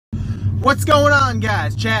What's going on,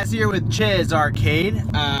 guys? Chaz here with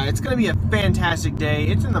ChezArcade. It's going to be a fantastic day.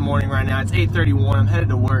 It's in the morning right now. It's 8:31. I'm headed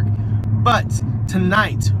to work. But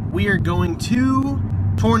tonight we are going to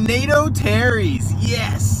Tornado Terry's.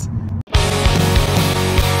 Yes!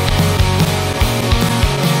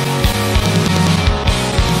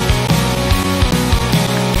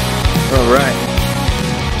 Alright.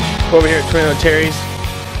 Over here at Tornado Terry's.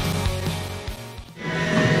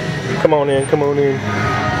 Come on in, come on in.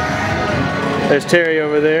 There's Terry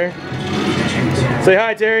over there. Say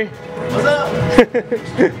hi, Terry. What's up?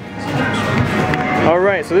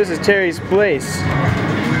 Alright, so this is Terry's place.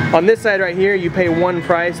 On this side right here, you pay one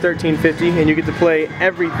price, $13.50, and you get to play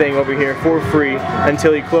everything over here for free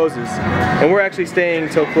until he closes. And we're actually staying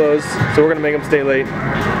till close, so we're going to make him stay late.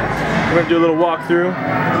 We're going to do a little walkthrough.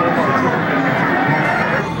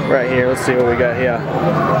 Right here, let's see what we got here.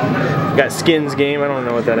 Got Skins game, I don't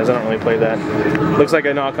know what that is, I don't really play that. Looks like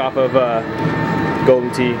a knockoff of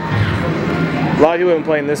Golden Tee. A lot of people have been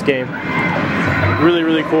playing this game. Really,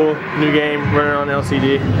 really cool new game, running on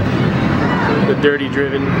LCD. The dirty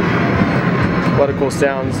driven. A lot of cool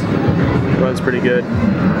sounds. Runs pretty good.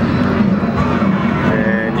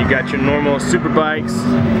 And you got your normal super bikes.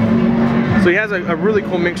 So he has a really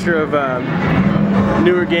cool mixture of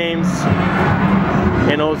newer games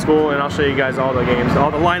and old school, and I'll show you guys all the games,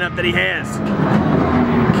 all the lineup that he has.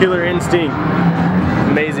 Killer Instinct.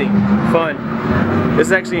 Amazing. Fun. This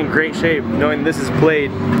is actually in great shape, knowing this is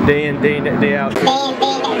played day in, day out.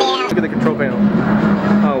 Look at the control panel.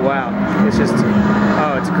 Oh wow. It's just,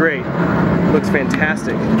 oh, it's great. Looks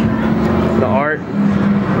fantastic. The art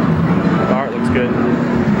looks good.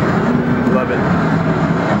 Love it.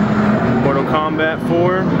 Mortal Kombat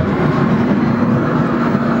 4.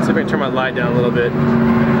 Let's see if I can turn my light down a little bit.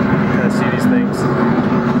 Kind of see these things.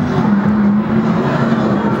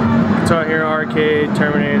 Guitar Hero Arcade,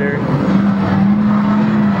 Terminator.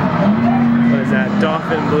 What is that?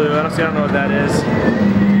 Dolphin Blue. I don't know what that is.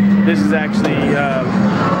 This is actually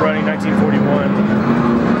running 1941.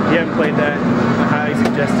 If you haven't played that, I highly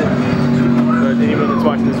suggest it. But anyone that's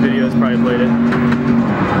watching this video has probably played it.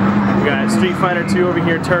 We got Street Fighter 2 over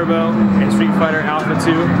here, Turbo, and Street Fighter Alpha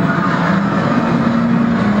 2.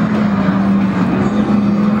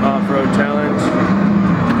 Off-road challenge.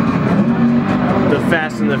 The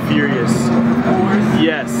Fast and the Furious. Of course.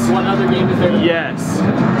 Yes. What other game is there? Yes.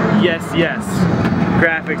 Yes, yes.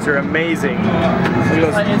 Graphics are amazing.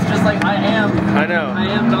 It's just like I am. I know. I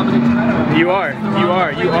am Dominic Toretto.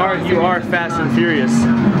 You are Fast and Furious.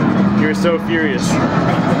 You're so furious.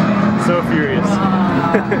 So furious.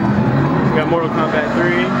 We got Mortal Kombat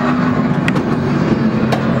 3.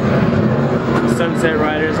 Sunset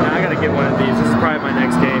Riders. Now I gotta get one of these. This is probably my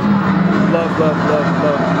next game. Love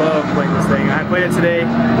playing this thing. I played it today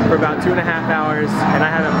for about 2.5 hours, and I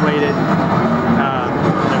haven't played it in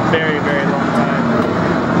a very, very long time.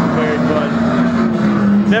 Very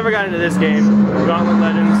fun. Never got into this game. Gauntlet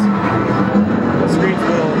Legends. The screen's a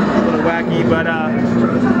little wacky, but I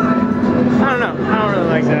don't know. I don't really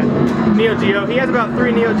like that. Neo Geo. He has about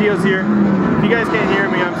 3 Neo Geos here. If you guys can't hear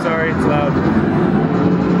me, I'm sorry. It's loud.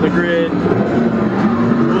 The Grid.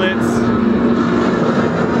 Blitz.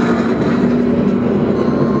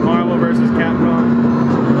 Marvel vs. Capcom.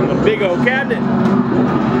 And the big old cabinet.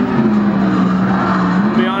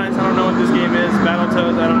 To be honest, I don't know what this game is.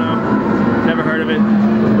 Battletoads, I don't know. Never heard of it.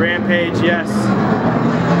 Rampage, yes.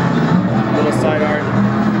 Little side art.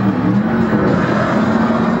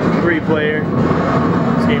 3-player.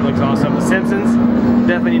 This game looks awesome. The Simpsons.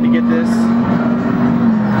 Definitely need to get this.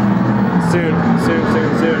 Soon.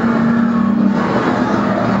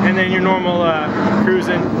 And then your normal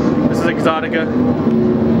cruising. This is Exotica.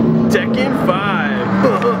 Tekken 5.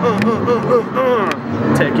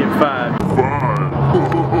 Tekken 5.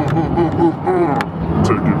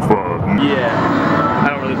 Tekken 5. Yeah. I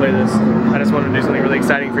don't really play this. I just wanted to do something really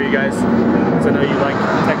exciting for you guys. So I know you like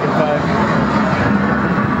Tekken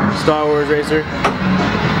 5. Star Wars Racer. I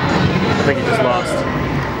think he just lost.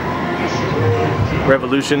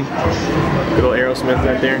 Revolution. Good old Aerosmith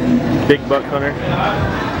right there. Big Buck Hunter.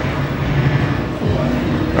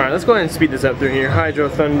 Alright, let's go ahead and speed this up through here. Hydro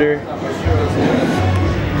Thunder.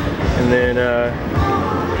 And then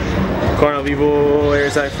Carnival Evil,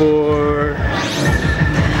 Airside 4.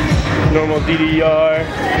 Normal DDR.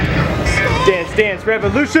 Dance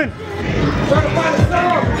Revolution!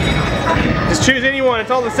 Just choose anyone,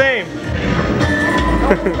 it's all the same.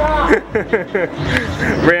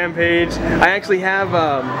 Rampage. I actually have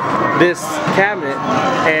this cabinet,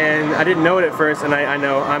 and I didn't know it at first, and I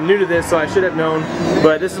know I'm new to this, so I should have known,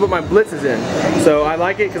 but this is what my Blitz is in. So I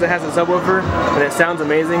like it because it has a subwoofer and it sounds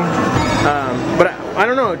amazing. But I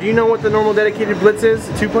don't know. Do you know what the normal dedicated blitz is?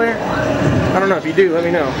 A 2-player? I don't know. If you do, let me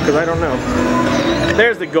know, because I don't know.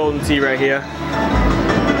 There's the golden tee right here.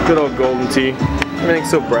 Good old golden tee. Everything's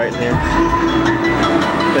so bright in here.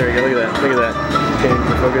 There we go. Look at that. Look at that. Okay,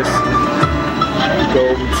 focus.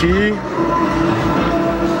 Golden tee.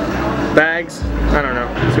 Bags. I don't know.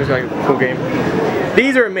 Seems like a cool game.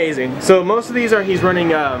 These are amazing. So most of these are he's running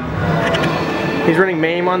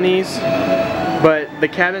MAME on these. But the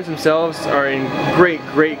cabinets themselves are in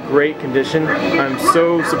great condition. I'm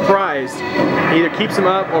so surprised. He either keeps them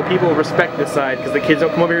up or people respect this side because the kids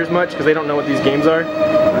don't come over here as much because they don't know what these games are.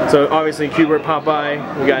 So obviously Q*bert, Popeye,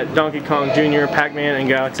 we got Donkey Kong Jr., Pac-Man, and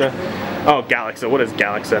Galaxa. Oh, Galaxa. What is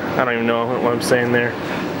Galaxa? I don't even know what I'm saying there.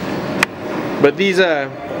 But these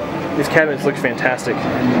cabinets look fantastic.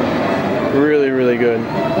 Really good.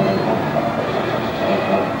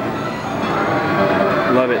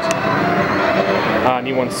 Love it. I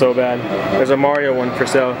need one so bad. There's a Mario one for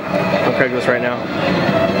sale on Craigslist right now.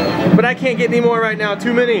 But I can't get any more right now.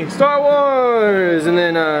 Too many. Star Wars! And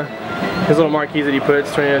then his little marquees that he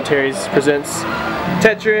puts. Tornado Terry's presents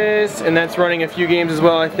Tetris. And that's running a few games as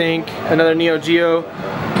well, I think. Another Neo Geo.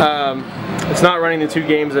 It's not running the 2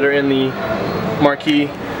 games that are in the marquee.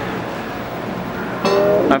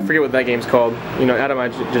 I forget what that game's called. You know, out of my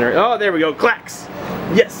generation. Oh, there we go. Clacks!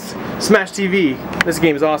 Yes! Smash TV. This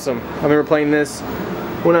game is awesome. I remember playing this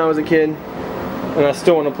when I was a kid, and I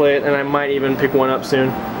still want to play it, and I might even pick one up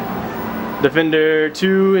soon. Defender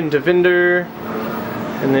 2 and Defender,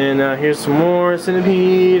 and then here's some more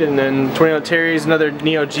Centipede, and then Tornado Terry's another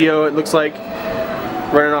Neo Geo. It looks like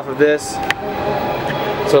running off of this.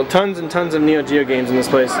 So tons and tons of Neo Geo games in this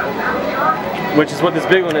place, which is what this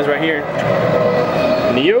big one is right here.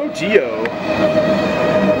 Neo Geo.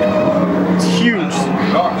 It's huge.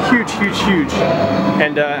 Huge.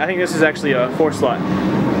 And I think this is actually a 4-slot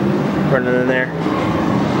running in there.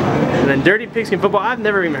 And then Dirty Pigskin Football. I've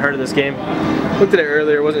never even heard of this game. Looked at it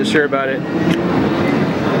earlier, wasn't sure about it.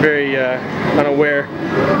 Very unaware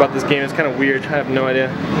about this game. It's kind of weird. I have no idea.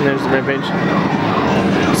 And there's the Rampage.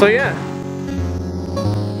 So yeah.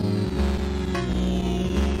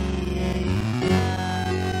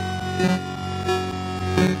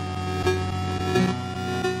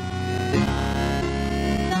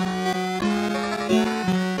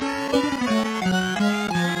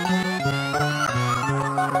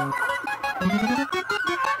 Thank you.